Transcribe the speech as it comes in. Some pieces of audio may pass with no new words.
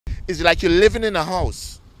It's like you're living in a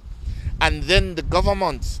house, and then the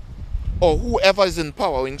government or whoever is in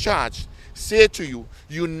power, in charge, say to you,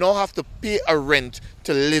 you now have to pay a rent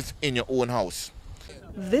to live in your own house.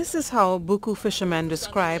 This is how Buccoo fishermen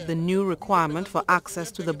describe the new requirement for access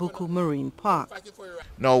to the Buccoo Marine Park.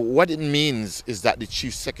 Now, what it means is that the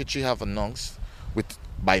Chief Secretary have announced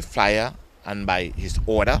by flyer and by his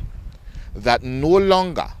order that no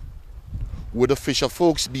longer would the fisher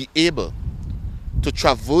folks be able to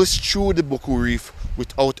traverse through the Buccoo Reef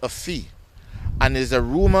without a fee. And there's a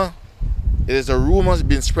rumor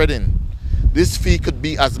been spreading. This fee could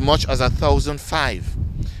be as much as $1,500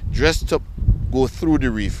 just to go through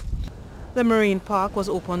the reef. The marine park was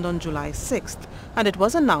opened on July 6th, and it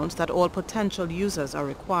was announced that all potential users are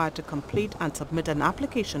required to complete and submit an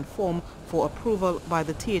application form for approval by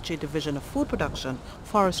the THA Division of Food Production,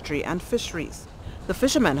 Forestry and Fisheries. The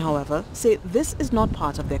fishermen, however, say this is not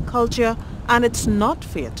part of their culture and it's not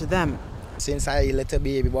fair to them. Since I a little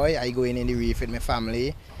baby boy, I go in the reef with my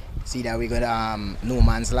family. See that we got no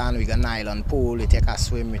man's land, we got an island pool, we take a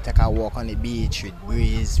swim, we take a walk on the beach, we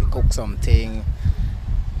breeze, we cook something.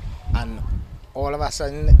 And all of a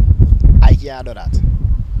sudden, I can't do that.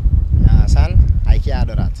 You understand? I can't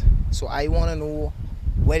do that. So I want to know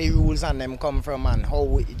where the rules on them come from and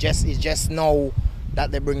how it's just now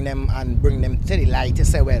that they bring them to the light to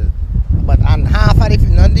say, well, but and half of the,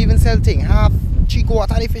 not even sell thing, half 3/4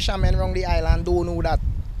 of the fishermen around the island don't know that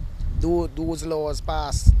those laws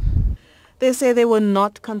passed. They say they were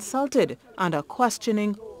not consulted and are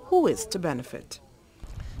questioning who is to benefit.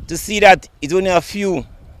 To see that it's only a few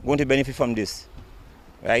going to benefit from this,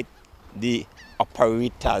 right? The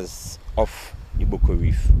operators of the Buccoo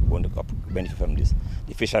Reef going to benefit from this.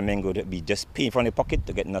 The fishermen going to be just paying from the pocket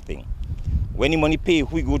to get nothing. When the money pay,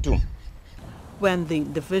 who we go to? When the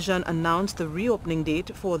division announced the reopening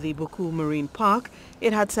date for the Buccoo Marine Park,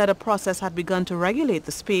 it had said a process had begun to regulate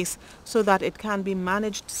the space so that it can be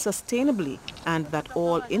managed sustainably and that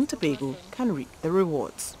all in Tobago can reap the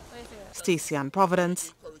rewards. Stacey Ann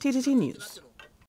Providence, TTT News.